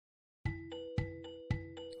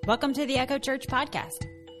Welcome to the Echo Church podcast.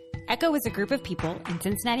 Echo is a group of people in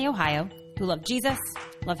Cincinnati, Ohio, who love Jesus,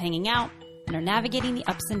 love hanging out, and are navigating the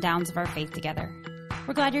ups and downs of our faith together.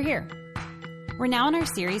 We're glad you're here. We're now in our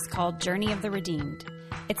series called Journey of the Redeemed.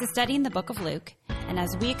 It's a study in the book of Luke, and as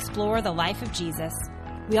we explore the life of Jesus,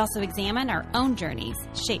 we also examine our own journeys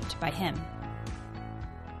shaped by him.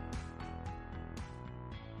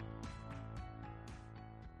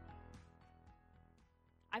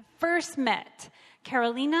 I first met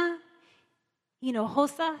Carolina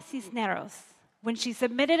Hinojosa Cisneros when she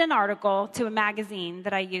submitted an article to a magazine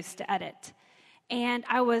that I used to edit. And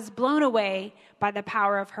I was blown away by the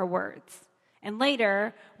power of her words. And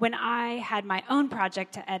later, when I had my own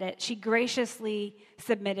project to edit, she graciously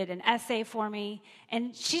submitted an essay for me.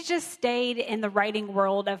 And she just stayed in the writing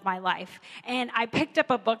world of my life. And I picked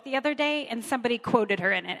up a book the other day, and somebody quoted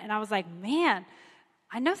her in it. And I was like, man,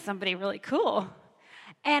 I know somebody really cool.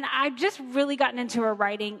 And I've just really gotten into her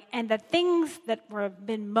writing, and the things that have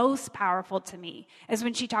been most powerful to me is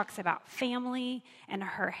when she talks about family and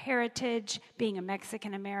her heritage, being a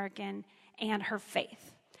Mexican American, and her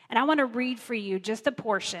faith. And I want to read for you just a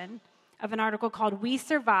portion of an article called We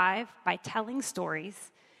Survive by Telling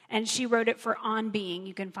Stories, and she wrote it for On Being.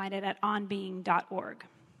 You can find it at onbeing.org.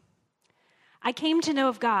 I came to know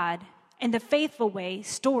of God in the faithful way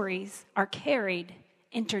stories are carried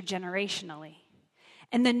intergenerationally.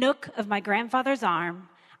 In the nook of my grandfather's arm,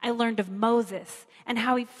 I learned of Moses and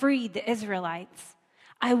how he freed the Israelites.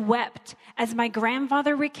 I wept as my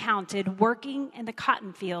grandfather recounted working in the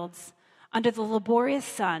cotton fields under the laborious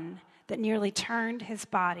sun that nearly turned his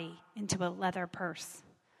body into a leather purse.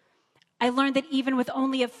 I learned that even with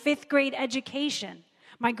only a 5th grade education,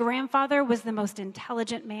 my grandfather was the most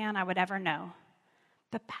intelligent man I would ever know.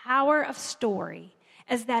 The power of story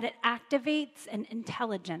is that it activates an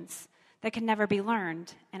intelligence that can never be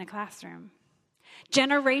learned in a classroom.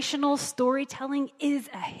 Generational storytelling is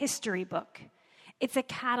a history book. It's a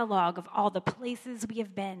catalog of all the places we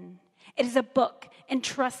have been. It is a book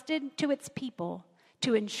entrusted to its people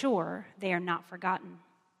to ensure they are not forgotten.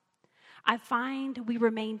 I find we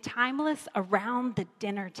remain timeless around the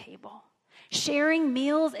dinner table. Sharing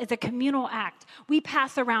meals is a communal act. We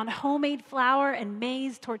pass around homemade flour and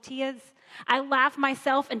maize tortillas. I laugh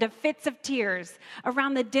myself into fits of tears.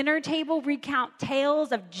 Around the dinner table, recount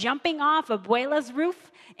tales of jumping off Abuela's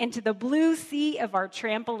roof into the blue sea of our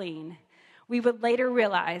trampoline. We would later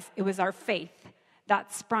realize it was our faith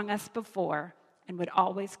that sprung us before and would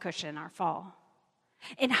always cushion our fall.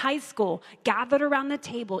 In high school, gathered around the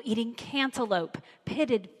table, eating cantaloupe,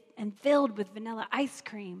 pitted and filled with vanilla ice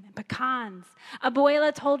cream and pecans,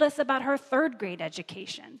 Abuela told us about her 3rd grade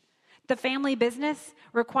education. The family business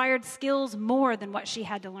required skills more than what she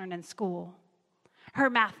had to learn in school. Her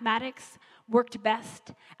mathematics worked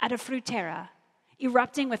best at a frutera,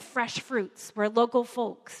 erupting with fresh fruits where local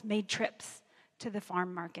folks made trips to the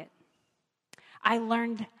farm market. I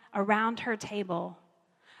learned around her table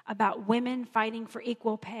about women fighting for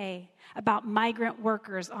equal pay, about migrant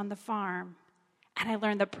workers on the farm, and I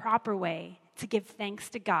learned the proper way to give thanks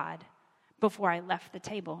to God before I left the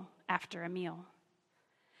table after a meal.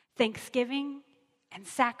 Thanksgiving and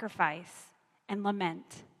sacrifice and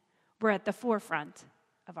lament were at the forefront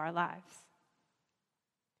of our lives.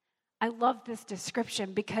 I love this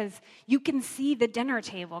description because you can see the dinner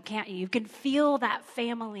table, can't you? You can feel that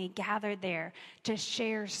family gathered there to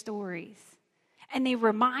share stories. And they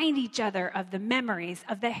remind each other of the memories,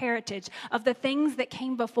 of the heritage, of the things that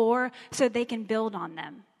came before so they can build on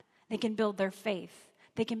them. They can build their faith.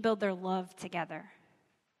 They can build their love together.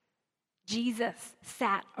 Jesus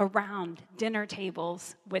sat around dinner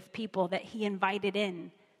tables with people that he invited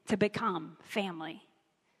in to become family.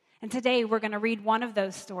 And today we're going to read one of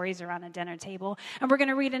those stories around a dinner table, and we're going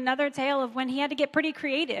to read another tale of when he had to get pretty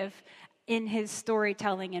creative in his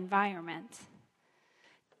storytelling environment.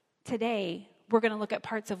 Today, we're going to look at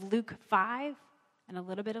parts of Luke 5 and a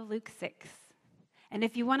little bit of Luke 6. And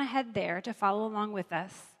if you want to head there to follow along with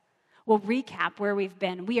us, we'll recap where we've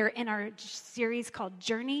been. We are in our series called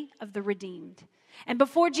Journey of the Redeemed. And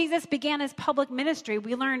before Jesus began his public ministry,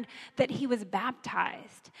 we learned that he was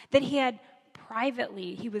baptized, that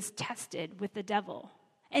he was tested with the devil.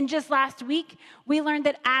 And just last week, we learned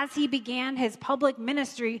that as he began his public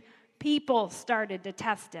ministry, people started to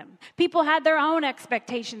test him. People had their own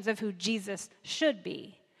expectations of who Jesus should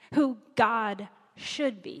be, who God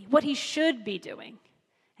should be, what he should be doing.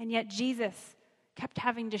 And yet Jesus kept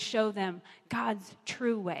having to show them God's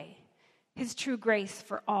true way, his true grace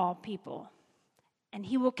for all people. And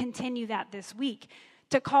he will continue that this week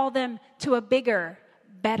to call them to a bigger,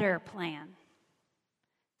 better plan.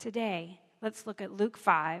 Today, let's look at Luke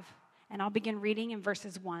 5 and I'll begin reading in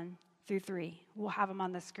verses 1 through 3. We'll have them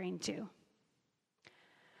on the screen too.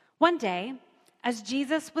 One day, as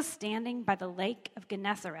Jesus was standing by the lake of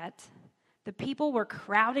Gennesaret, the people were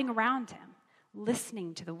crowding around him,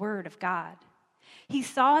 listening to the word of God. He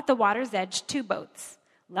saw at the water's edge 2 boats,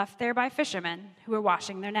 left there by fishermen who were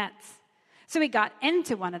washing their nets. So he got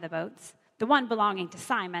into one of the boats, the one belonging to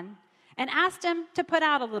Simon, and asked him to put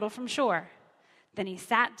out a little from shore. Then he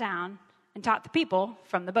sat down and taught the people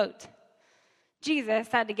from the boat. Jesus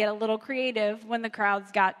had to get a little creative when the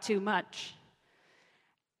crowds got too much.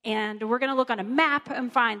 And we're going to look on a map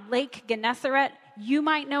and find Lake Gennesaret. You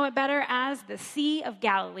might know it better as the Sea of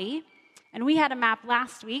Galilee. And we had a map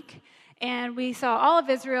last week, and we saw all of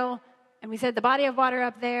Israel, and we said the body of water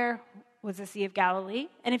up there was the Sea of Galilee.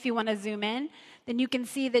 And if you want to zoom in, then you can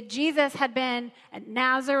see that Jesus had been at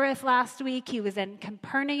Nazareth last week. He was in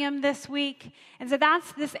Capernaum this week. And so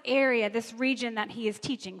that's this area, this region that he is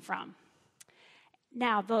teaching from.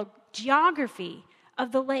 Now, the geography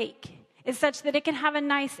of the lake is such that it can have a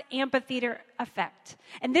nice amphitheater effect.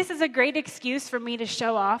 And this is a great excuse for me to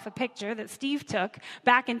show off a picture that Steve took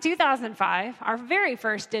back in 2005, our very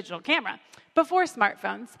first digital camera, before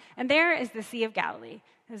smartphones. And there is the Sea of Galilee.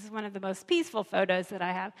 This is one of the most peaceful photos that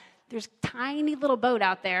I have. There's a tiny little boat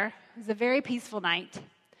out there. It was a very peaceful night.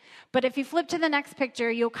 But if you flip to the next picture,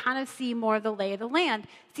 you'll kind of see more of the lay of the land.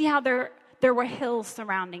 See how there were hills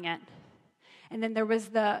surrounding it. And then there was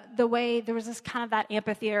there was this kind of that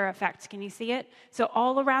amphitheater effect. Can you see it? So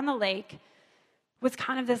all around the lake was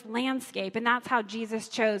kind of this landscape. And that's how Jesus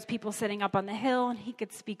chose people sitting up on the hill, and he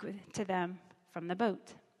could speak to them from the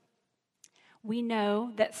boat. We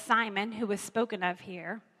know that Simon, who was spoken of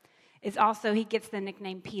here, he gets the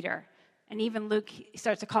nickname Peter. And even Luke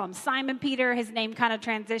starts to call him Simon Peter. His name kind of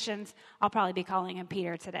transitions. I'll probably be calling him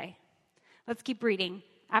Peter today. Let's keep reading.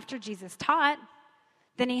 After Jesus taught,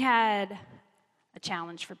 then he had a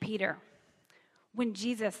challenge for Peter. When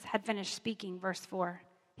Jesus had finished speaking, verse 4,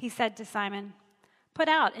 he said to Simon, "Put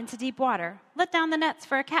out into deep water. Let down the nets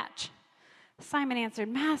for a catch." Simon answered,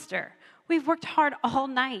 "Master, we've worked hard all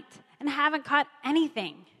night and haven't caught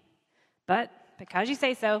anything. But because you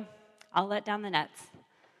say so, I'll let down the nets."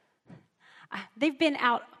 They've been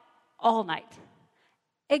out all night,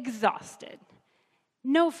 exhausted,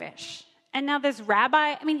 no fish. And now this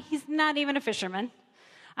rabbi, he's not even a fisherman.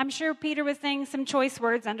 I'm sure Peter was saying some choice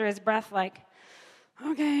words under his breath like,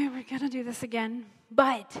 okay, we're going to do this again.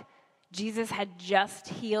 But Jesus had just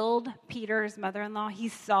healed Peter's mother-in-law. He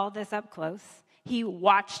saw this up close. He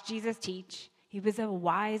watched Jesus teach. He was a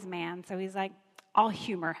wise man, so he's like, I'll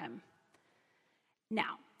humor him.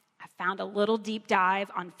 Now, I found a little deep dive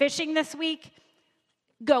on fishing this week.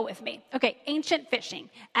 Go with me. Okay, ancient fishing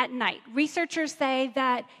at night. Researchers say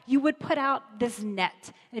that you would put out this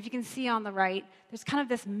net. And if you can see on the right, there's kind of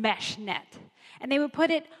this mesh net. And they would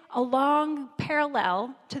put it along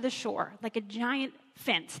parallel to the shore, like a giant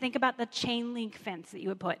fence. Think about the chain link fence that you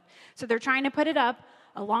would put. So they're trying to put it up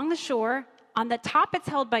along the shore. On the top, it's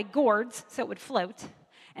held by gourds, so it would float.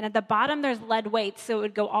 And at the bottom, there's lead weights, so it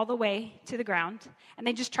would go all the way to the ground. And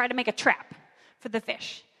they just try to make a trap for the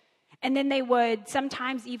fish. And then they would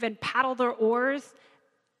sometimes even paddle their oars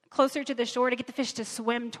closer to the shore to get the fish to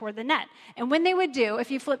swim toward the net. And when they would do, if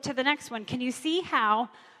you flip to the next one, can you see how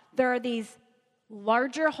there are these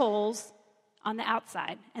larger holes on the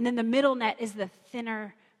outside? And then the middle net is the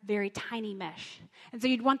thinner, very tiny mesh. And so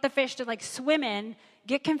you'd want the fish to swim in,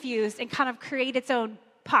 get confused, and kind of create its own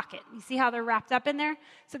pocket. You see how they're wrapped up in there?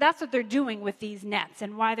 So that's what they're doing with these nets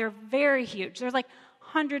and why they're very huge. They're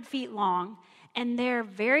 100 feet long, and they're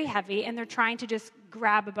very heavy, and they're trying to just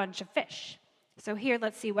grab a bunch of fish. So here,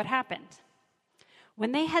 let's see what happened.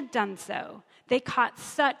 When they had done so, they caught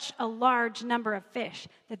such a large number of fish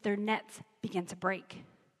that their nets began to break.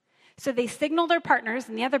 So they signaled their partners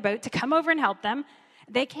in the other boat to come over and help them.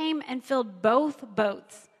 They came and filled both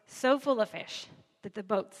boats so full of fish that the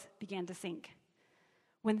boats began to sink.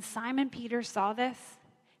 When Simon Peter saw this,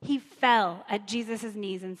 he fell at Jesus'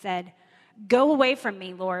 knees and said, "Go away from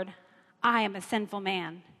me, Lord. I am a sinful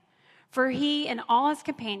man." For he and all his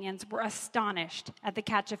companions were astonished at the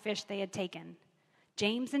catch of fish they had taken.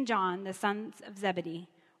 James and John, the sons of Zebedee,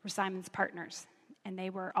 were Simon's partners, and they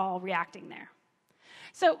were all reacting there.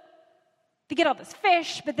 So they get all this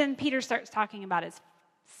fish, but then Peter starts talking about his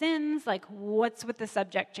sins, what's with the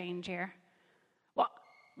subject change here? Well,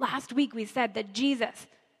 last week we said that Jesus,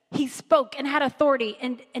 he spoke and had authority,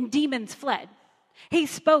 and demons fled. He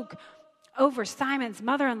spoke over Simon's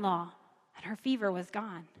mother-in-law, and her fever was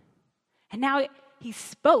gone. And now he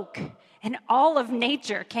spoke, and all of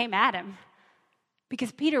nature came at him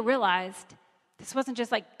because Peter realized this wasn't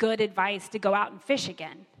just good advice to go out and fish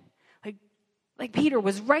again. Like Peter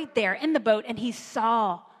was right there in the boat and he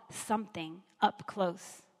saw something up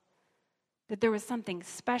close. That there was something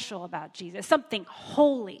special about Jesus, something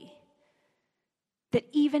holy, that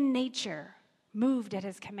even nature moved at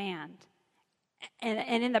his command.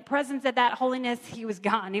 And in the presence of that holiness, he was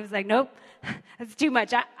gone. He was like, nope, that's too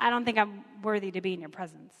much. I don't think I'm worthy to be in your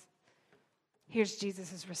presence. Here's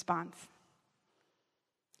Jesus' response.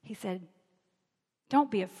 He said, don't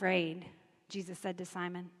be afraid, Jesus said to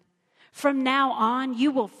Simon. From now on,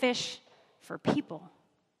 you will fish for people.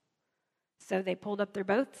 So they pulled up their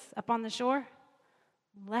boats up on the shore,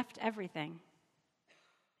 left everything,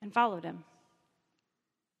 and followed him.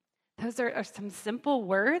 Those are some simple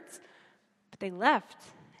words, but they left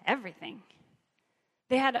everything.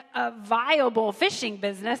 They had a viable fishing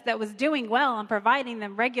business that was doing well and providing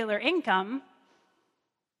them regular income.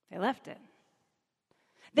 They left it.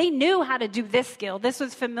 They knew how to do this skill. This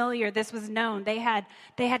was familiar. This was known. They had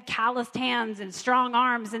calloused hands and strong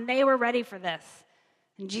arms, and they were ready for this.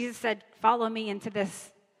 And Jesus said, follow me into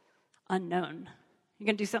this unknown. You're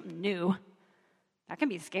going to do something new. That can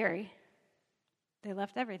be scary. They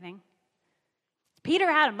left everything. Peter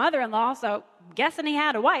had a mother-in-law, so I'm guessing he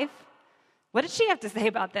had a wife. What did she have to say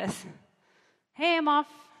about this? Hey, I'm off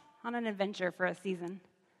on an adventure for a season.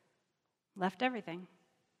 Left everything.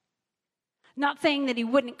 Not saying that he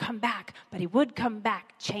wouldn't come back, but he would come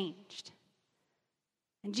back changed.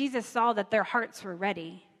 And Jesus saw that their hearts were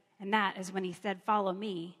ready, and that is when he said, follow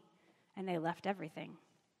me, and they left everything.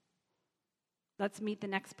 Let's meet the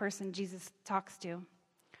next person Jesus talks to.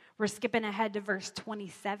 We're skipping ahead to verse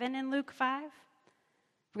 27 in Luke 5.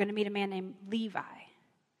 We're going to meet a man named Levi.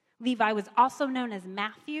 Levi was also known as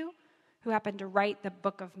Matthew, who happened to write the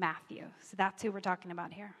book of Matthew. So that's who we're talking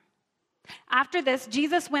about here. After this,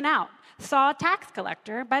 Jesus went out, saw a tax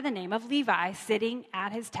collector by the name of Levi sitting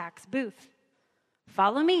at his tax booth.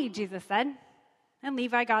 Follow me, Jesus said. And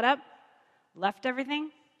Levi got up, left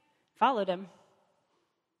everything, followed him.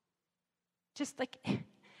 Just like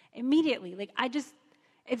immediately,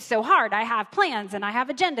 it's so hard. I have plans and I have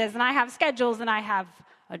agendas and I have schedules and I have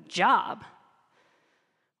a job.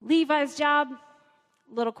 Levi's job,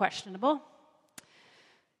 a little questionable.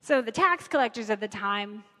 So the tax collectors of the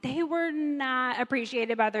time, they were not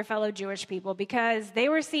appreciated by their fellow Jewish people because they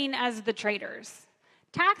were seen as the traitors.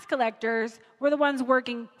 Tax collectors were the ones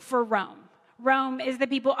working for Rome. Rome is the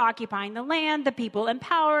people occupying the land, the people in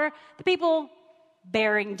power, the people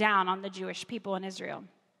bearing down on the Jewish people in Israel.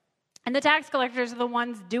 And the tax collectors are the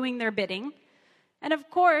ones doing their bidding. And of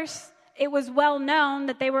course, it was well known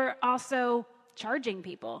that they were also charging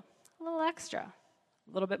people a little extra,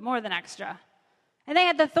 a little bit more than extra. And they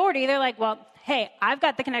had the authority. They're like, well, hey, I've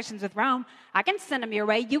got the connections with Rome. I can send them your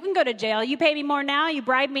way. You can go to jail. You pay me more now, you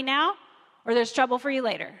bribe me now, or there's trouble for you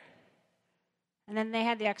later. And then they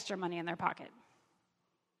had the extra money in their pocket.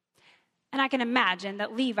 And I can imagine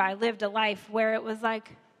that Levi lived a life where it was like,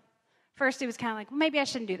 first he was kind of like, well, maybe I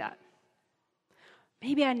shouldn't do that.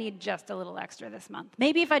 Maybe I need just a little extra this month.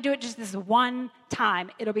 Maybe if I do it just this one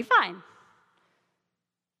time, it'll be fine.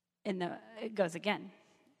 And it goes again.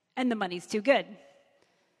 And the money's too good.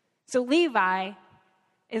 So Levi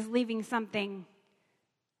is leaving something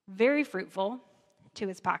very fruitful to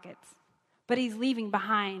his pockets. But he's leaving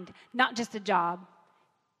behind not just a job.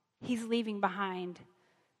 He's leaving behind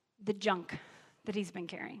the junk that he's been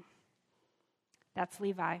carrying. That's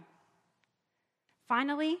Levi.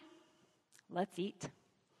 Finally, let's eat.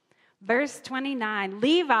 Verse 29,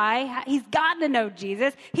 Levi, he's gotten to know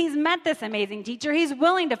Jesus. He's met this amazing teacher. He's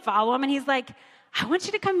willing to follow him. And he's like, I want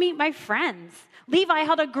you to come meet my friends. Levi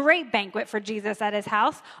held a great banquet for Jesus at his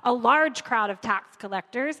house. A large crowd of tax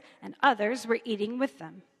collectors and others were eating with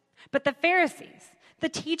them. But the Pharisees, the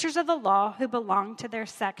teachers of the law who belonged to their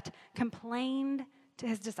sect, complained to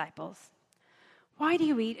his disciples, why do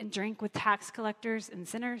you eat and drink with tax collectors and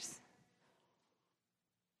sinners?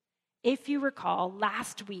 If you recall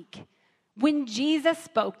last week, when Jesus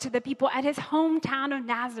spoke to the people at his hometown of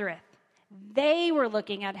Nazareth, they were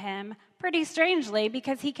looking at him pretty strangely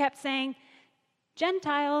because he kept saying,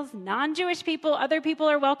 Gentiles, non-Jewish people, other people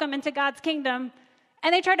are welcome into God's kingdom,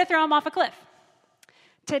 and they tried to throw him off a cliff.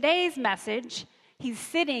 Today's message, he's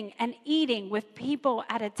sitting and eating with people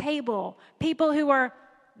at a table, people who are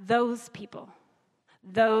those people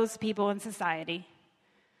in society,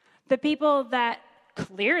 the people that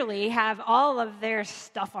clearly have all of their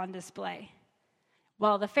stuff on display.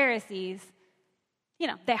 Well, the Pharisees,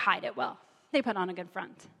 they hide it well. They put on a good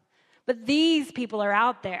front. But these people are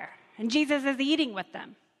out there, and Jesus is eating with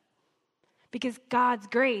them because God's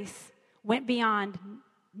grace went beyond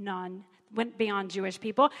Jewish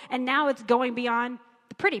people, and now it's going beyond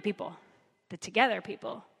the pretty people, the together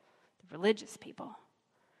people, the religious people.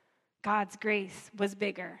 God's grace was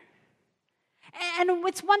bigger. And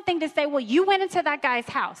it's one thing to say, well, you went into that guy's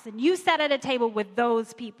house and you sat at a table with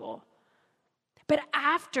those people. But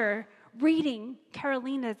after reading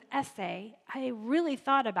Carolina's essay, I really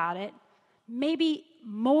thought about it. Maybe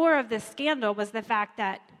more of the scandal was the fact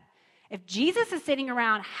that if Jesus is sitting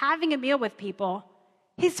around having a meal with people,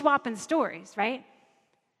 he's swapping stories, right?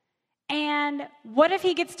 And what if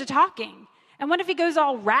he gets to talking? And what if he goes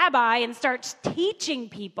all rabbi and starts teaching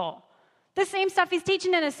people the same stuff he's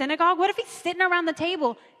teaching in a synagogue? What if he's sitting around the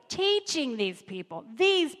table teaching these people?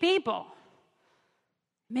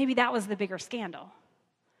 Maybe that was the bigger scandal,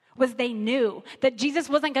 was they knew that Jesus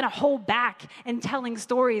wasn't going to hold back in telling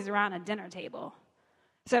stories around a dinner table.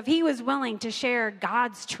 So if he was willing to share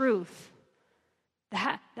God's truth,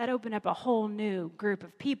 that opened up a whole new group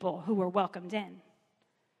of people who were welcomed in.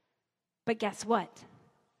 But guess what?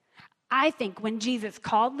 I think when Jesus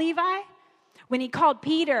called Levi, when he called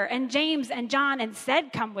Peter and James and John and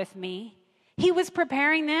said, "Come with me," he was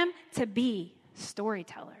preparing them to be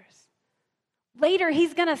storytellers. Later,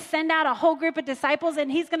 he's going to send out a whole group of disciples and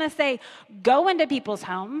he's going to say, go into people's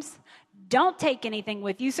homes, don't take anything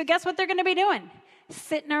with you. So guess what they're going to be doing?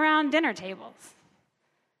 Sitting around dinner tables,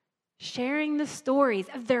 sharing the stories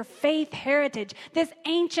of their faith heritage, this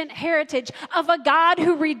ancient heritage of a God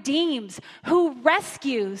who redeems, who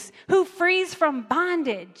rescues, who frees from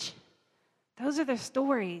bondage. Those are the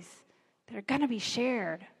stories that are going to be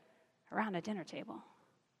shared around a dinner table.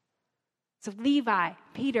 So Levi,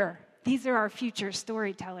 Peter, these are our future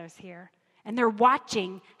storytellers here. And they're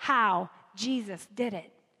watching how Jesus did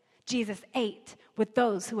it. Jesus ate with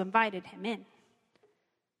those who invited him in.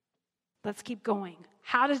 Let's keep going.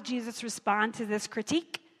 How does Jesus respond to this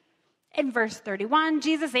critique? In verse 31,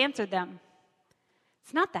 Jesus answered them,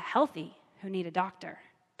 "It's not the healthy who need a doctor,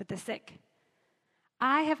 but the sick.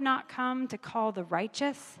 I have not come to call the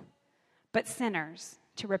righteous, but sinners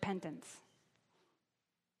to repentance."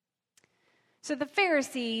 So the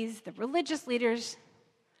Pharisees, the religious leaders,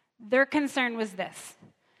 their concern was this: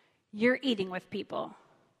 you're eating with people.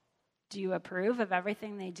 Do you approve of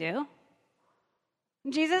everything they do?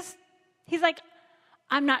 And Jesus, he's like,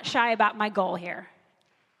 I'm not shy about my goal here.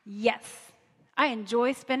 Yes, I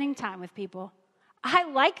enjoy spending time with people. I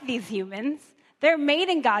like these humans. They're made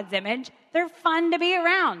in God's image. They're fun to be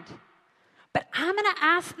around. But I'm going to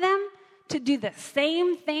ask them to do the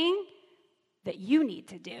same thing that you need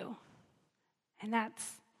to do. And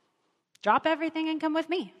that's drop everything and come with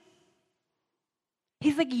me.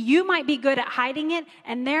 He's like, you might be good at hiding it,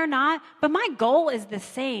 and they're not, but my goal is the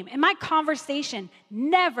same, and my conversation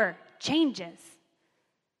never changes.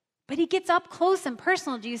 But he gets up close and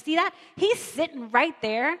personal. Do you see that? He's sitting right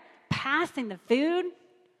there, passing the food,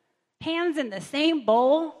 hands in the same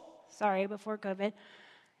bowl. Sorry, before COVID.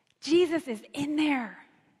 Jesus is in there.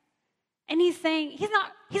 And he's saying, he's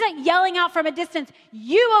not yelling out from a distance,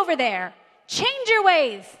 you over there, change your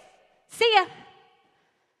ways. See ya.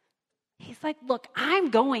 He's like, look,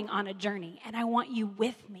 I'm going on a journey and I want you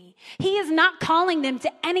with me. He is not calling them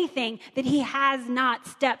to anything that he has not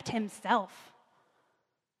stepped himself.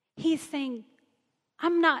 He's saying,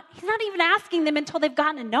 he's not even asking them until they've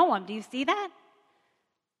gotten to know him. Do you see that?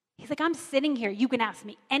 He's like, I'm sitting here. You can ask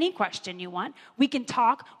me any question you want. We can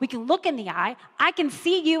talk. We can look in the eye. I can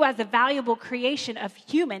see you as a valuable creation of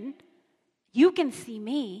human. You can see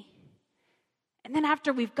me. And then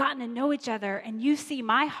after we've gotten to know each other and you see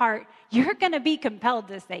my heart, you're going to be compelled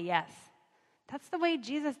to say yes. That's the way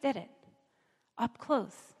Jesus did it, up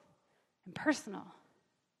close and personal.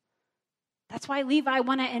 That's why Levi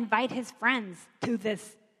wanted to invite his friends to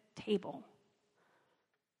this table.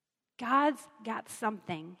 God's got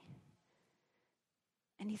something.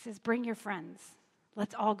 And he says, bring your friends.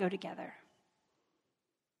 Let's all go together.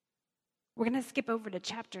 We're going to skip over to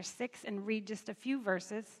chapter 6 and read just a few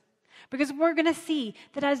verses, because we're going to see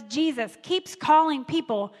that as Jesus keeps calling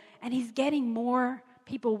people and he's getting more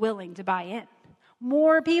people willing to buy in.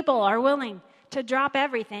 More people are willing to drop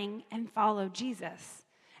everything and follow Jesus.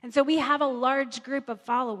 And so we have a large group of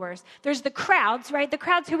followers. There's the crowds, right? The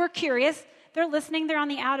crowds who are curious. They're listening. They're on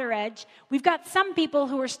the outer edge. We've got some people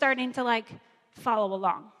who are starting to follow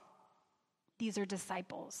along. These are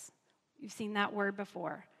disciples. You've seen that word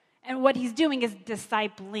before. And what he's doing is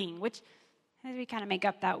discipling, which we kind of make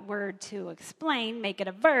up that word to explain, make it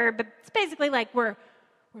a verb, but it's basically like we're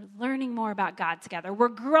learning more about God together. We're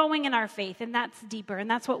growing in our faith, and that's deeper, and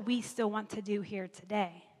that's what we still want to do here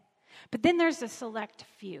today. But then there's a select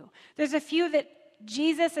few. There's a few that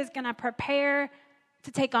Jesus is going to prepare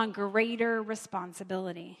to take on greater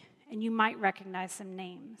responsibility, and you might recognize some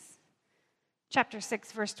names. Chapter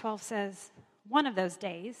 6, verse 12 says, one of those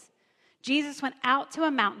days, Jesus went out to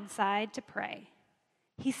a mountainside to pray.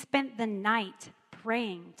 He spent the night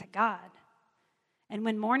praying to God. And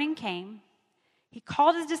when morning came, he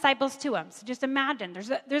called his disciples to him. So just imagine,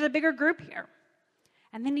 there's a bigger group here.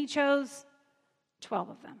 And then he chose 12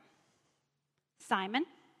 of them. Simon,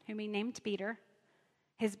 whom he named Peter,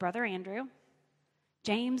 his brother Andrew,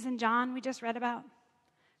 James and John we just read about,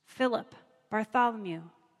 Philip, Bartholomew,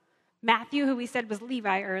 Matthew, who we said was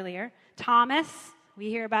Levi earlier, Thomas, we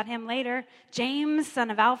hear about him later, James,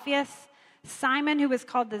 son of Alphaeus, Simon, who was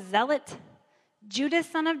called the Zealot, Judas,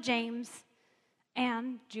 son of James,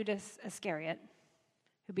 and Judas Iscariot,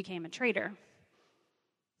 who became a traitor.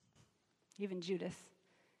 Even Judas.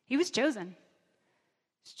 He was chosen.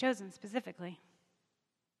 He was chosen specifically.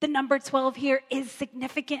 The number 12 here is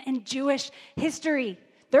significant in Jewish history.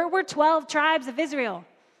 There were 12 tribes of Israel.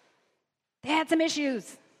 They had some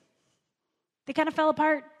issues. They kind of fell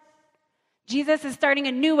apart. Jesus is starting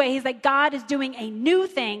a new way. He's like, God is doing a new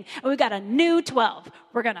thing, and we've got a new 12.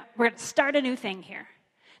 We're gonna start a new thing here.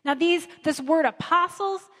 Now, this word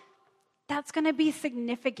apostles, that's gonna be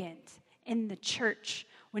significant in the church.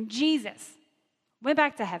 When Jesus went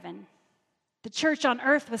back to heaven, the church on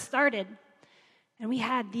earth was started, and we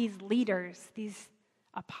had these leaders, these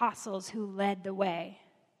apostles who led the way.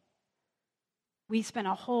 We spent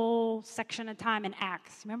a whole section of time in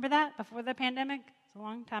Acts. Remember that before the pandemic? It's a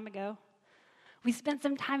long time ago. We spent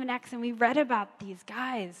some time in Acts and we read about these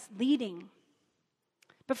guys leading.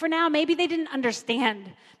 But for now, maybe they didn't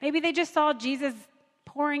understand. Maybe they just saw Jesus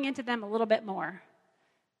pouring into them a little bit more.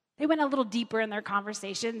 They went a little deeper in their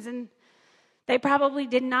conversations, and they probably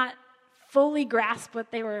did not fully grasp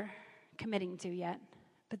what they were committing to yet.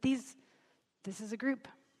 But this is a group.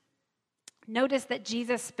 Notice that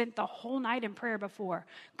Jesus spent the whole night in prayer before,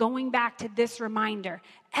 going back to this reminder.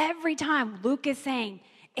 Every time Luke is saying,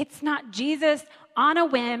 it's not Jesus on a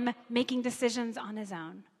whim making decisions on his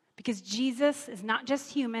own. Because Jesus is not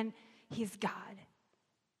just human, he's God.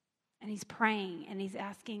 And he's praying and he's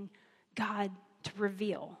asking God to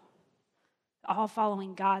reveal, all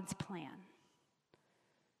following God's plan.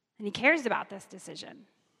 And he cares about this decision.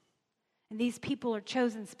 And these people are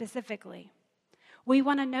chosen specifically. We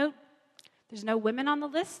want to note there's no women on the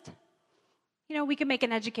list. You know, we can make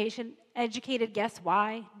an educated guess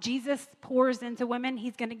why. Jesus pours into women.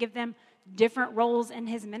 He's going to give them different roles in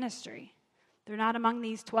his ministry. They're not among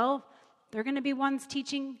these 12. They're going to be ones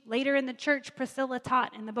teaching later in the church. Priscilla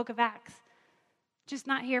taught in the book of Acts. Just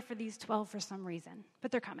not here for these 12 for some reason,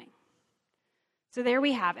 but they're coming. So there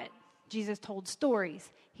we have it. Jesus told stories.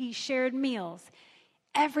 He shared meals.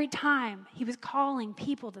 Every time he was calling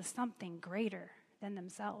people to something greater than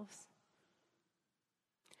themselves.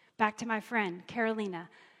 Back to my friend, Carolina,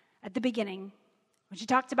 at the beginning, when she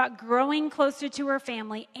talked about growing closer to her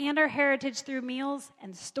family and her heritage through meals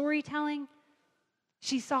and storytelling,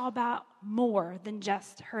 she saw about more than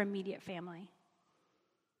just her immediate family.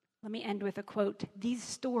 Let me end with a quote. These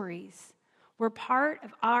stories were part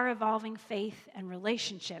of our evolving faith and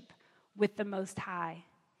relationship with the Most High.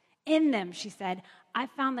 In them, she said, I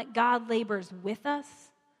found that God labors with us,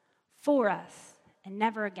 for us, and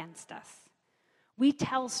never against us. We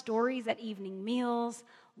tell stories at evening meals,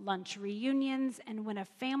 lunch reunions, and when a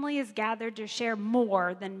family is gathered to share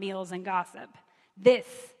more than meals and gossip. This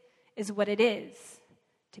is what it is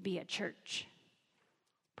to be a church.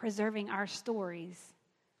 Preserving our stories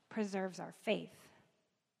preserves our faith.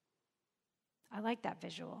 I like that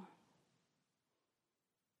visual.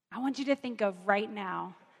 I want you to think of right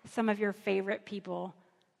now some of your favorite people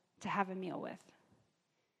to have a meal with.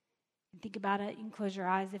 Think about it. You can close your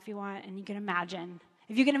eyes if you want, and you can imagine.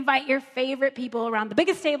 If you can invite your favorite people around the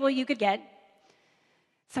biggest table you could get.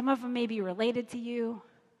 Some of them may be related to you.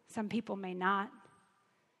 Some people may not.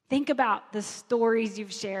 Think about the stories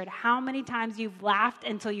you've shared, how many times you've laughed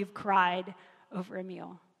until you've cried over a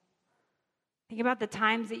meal. Think about the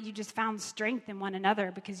times that you just found strength in one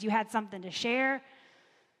another because you had something to share,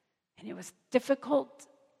 and it was difficult,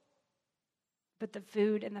 but the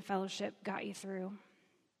food and the fellowship got you through.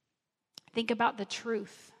 Think about the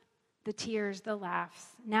truth, the tears, the laughs.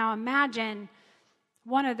 Now imagine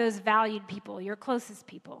one of those valued people, your closest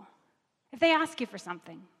people. If they ask you for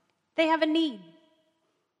something, they have a need,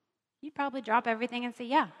 you'd probably drop everything and say,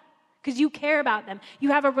 yeah, because you care about them.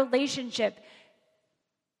 You have a relationship.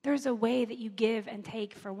 There's a way that you give and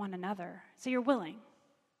take for one another, so you're willing.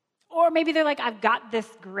 Or maybe they're like, I've got this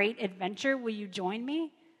great adventure. Will you join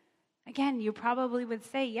me? Again, you probably would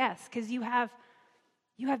say yes, because you have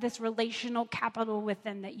this relational capital with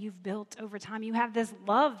them that you've built over time. You have this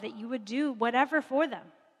love that you would do whatever for them.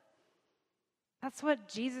 That's what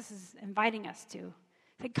Jesus is inviting us to.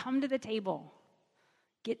 Come to the table.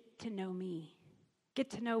 get to know me, get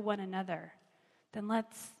to know one another, then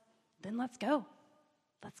let's go.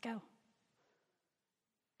 Let's go.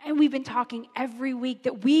 And we've been talking every week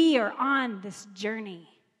that we are on this journey.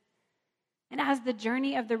 And as the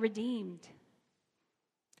journey of the redeemed,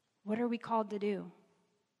 what are we called to do?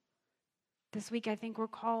 This week, I think we're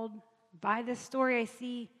called, by this story I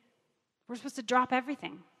see, we're supposed to drop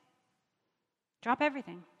everything. Drop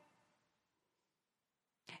everything.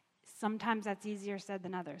 Sometimes that's easier said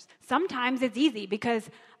than others. Sometimes it's easy because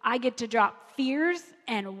I get to drop fears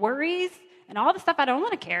and worries and all the stuff I don't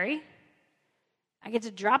want to carry. I get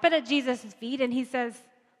to drop it at Jesus' feet, and he says,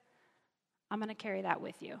 I'm going to carry that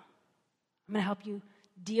with you. I'm going to help you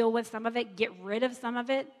deal with some of it, get rid of some of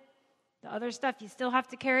it. The other stuff you still have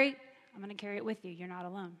to carry, I'm going to carry it with you. You're not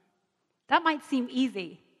alone. That might seem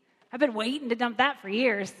easy. I've been waiting to dump that for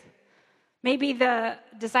years. Maybe the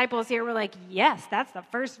disciples here were like, yes, that's the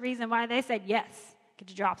first reason why they said yes, get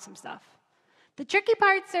to drop some stuff. The tricky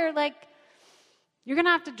parts are like, you're going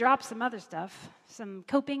to have to drop some other stuff, some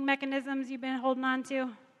coping mechanisms you've been holding on to,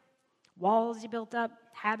 walls you built up,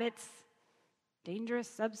 habits, dangerous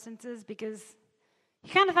substances, because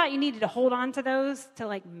you kind of thought you needed to hold on to those to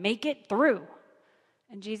like make it through.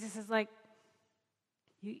 And Jesus is like,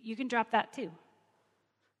 you can drop that too.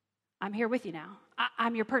 I'm here with you now.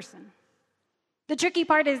 I'm your person. The tricky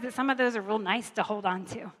part is that some of those are real nice to hold on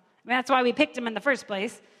to. I mean, that's why we picked them in the first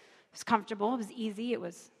place. It was comfortable, it was easy, it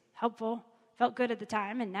was helpful, felt good at the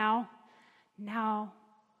time, and now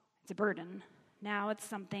it's a burden. Now it's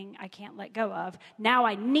something I can't let go of. Now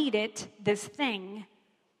I need it, this thing.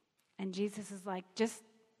 And Jesus is like, just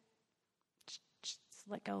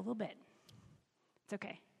let go a little bit. It's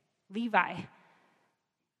okay. Levi,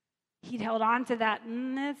 he'd held on to that,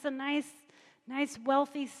 and it's a nice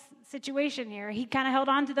wealthy situation here. He kind of held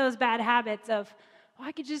on to those bad habits of,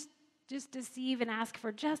 I could just deceive and ask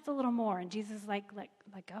for just a little more. And Jesus is like, let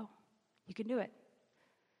go. You can do it.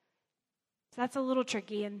 So that's a little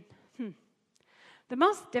tricky. And the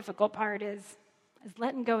most difficult part is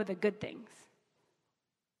letting go of the good things.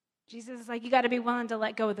 Jesus is like, you got to be willing to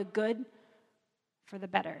let go of the good for the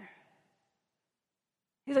better.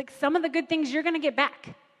 He's like, some of the good things you're going to get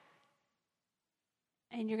back.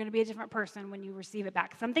 And you're going to be a different person when you receive it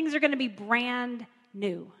back. Some things are going to be brand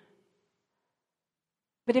new.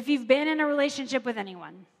 But if you've been in a relationship with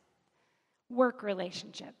anyone, work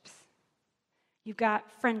relationships, you've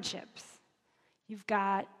got friendships, you've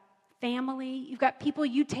got family, you've got people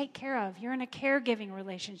you take care of. You're in a caregiving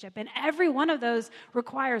relationship, and every one of those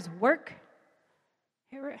requires work.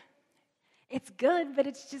 It's good, but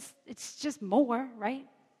it's just more, right?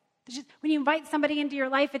 When you invite somebody into your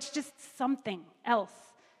life, it's just something else.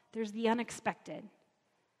 There's the unexpected.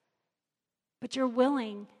 But you're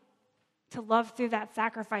willing to love through that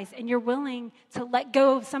sacrifice, and you're willing to let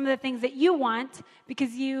go of some of the things that you want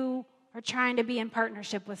because you are trying to be in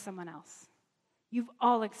partnership with someone else. You've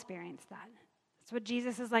all experienced that. That's what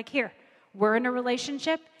Jesus is like here. We're in a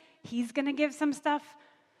relationship. He's going to give some stuff.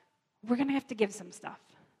 We're going to have to give some stuff.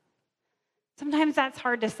 Sometimes that's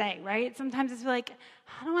hard to say, right? Sometimes it's like,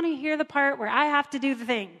 I don't want to hear the part where I have to do the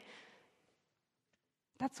thing.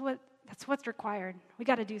 That's what's required. We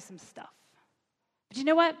got to do some stuff. But you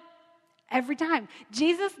know what? Every time.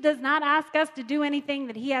 Jesus does not ask us to do anything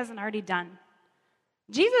that he hasn't already done.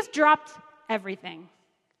 Jesus dropped everything.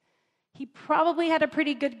 He probably had a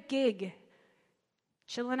pretty good gig,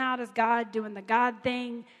 chilling out as God, doing the God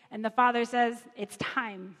thing, and the Father says, it's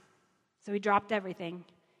time. So he dropped everything,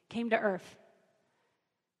 came to earth.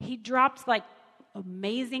 He dropped like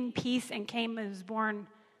amazing peace and was born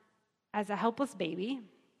as a helpless baby.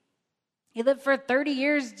 He lived for 30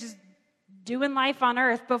 years just doing life on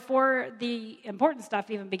earth before the important stuff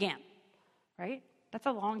even began, right? That's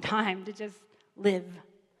a long time to just live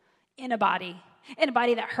in a body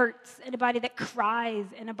that hurts, in a body that cries,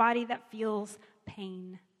 in a body that feels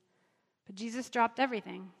pain. But Jesus dropped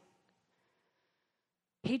everything.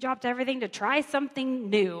 He dropped everything to try something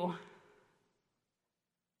new.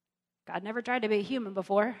 God never tried to be a human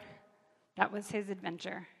before. That was his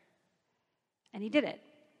adventure. And he did it.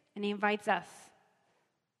 And he invites us.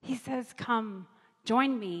 He says, come,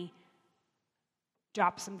 join me.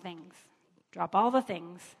 Drop some things. Drop all the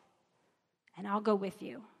things. And I'll go with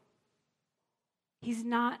you. He's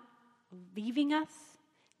not leaving us.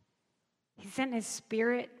 He sent his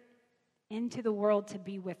Spirit into the world to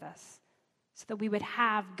be with us so that we would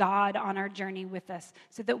have God on our journey with us,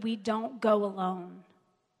 so that we don't go alone.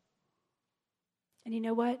 And you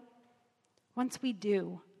know what? Once we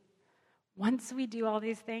do all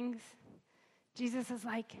these things, Jesus is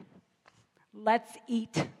like, let's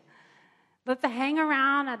eat. Let's hang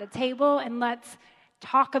around at a table and let's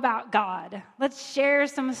talk about God. Let's share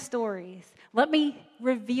some stories. Let me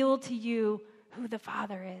reveal to you who the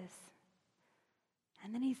Father is.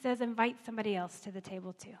 And then he says, invite somebody else to the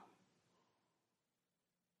table too.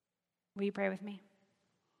 Will you pray with me?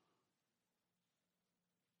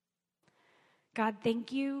 God,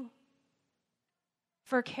 thank you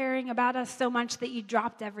for caring about us so much that you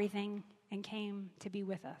dropped everything and came to be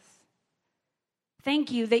with us.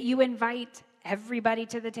 Thank you that you invite everybody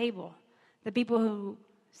to the table. The people who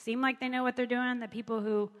seem like they know what they're doing, the people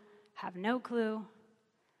who have no clue,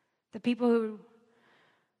 the people who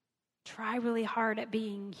try really hard at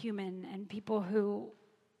being human, and people who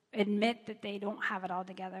admit that they don't have it all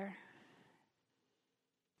together.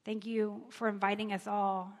 Thank you for inviting us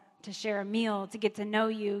all to share a meal, to get to know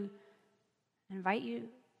you. You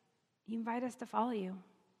invite us to follow you.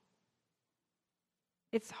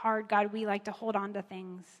 It's hard, God. We like to hold on to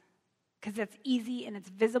things because it's easy and it's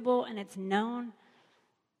visible and it's known.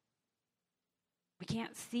 We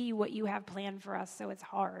can't see what you have planned for us, so it's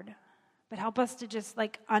hard. But help us to just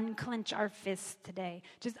unclench our fists today.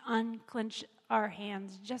 Just unclench our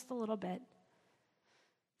hands just a little bit.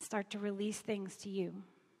 Start to release things to you.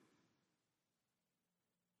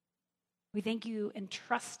 We thank you and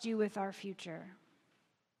trust you with our future.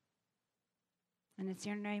 And it's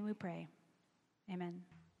in your name we pray. Amen.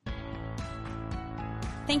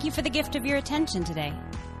 Thank you for the gift of your attention today.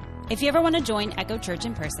 If you ever want to join Echo Church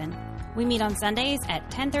in person, we meet on Sundays at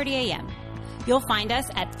 10:30 a.m. You'll find us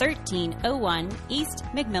at 1301 East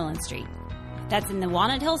McMillan Street. That's in the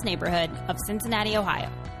Walnut Hills neighborhood of Cincinnati, Ohio,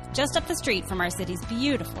 just up the street from our city's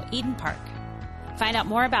beautiful Eden Park. Find out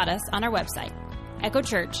more about us on our website,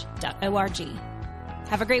 echochurch.org.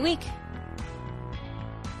 Have a great week.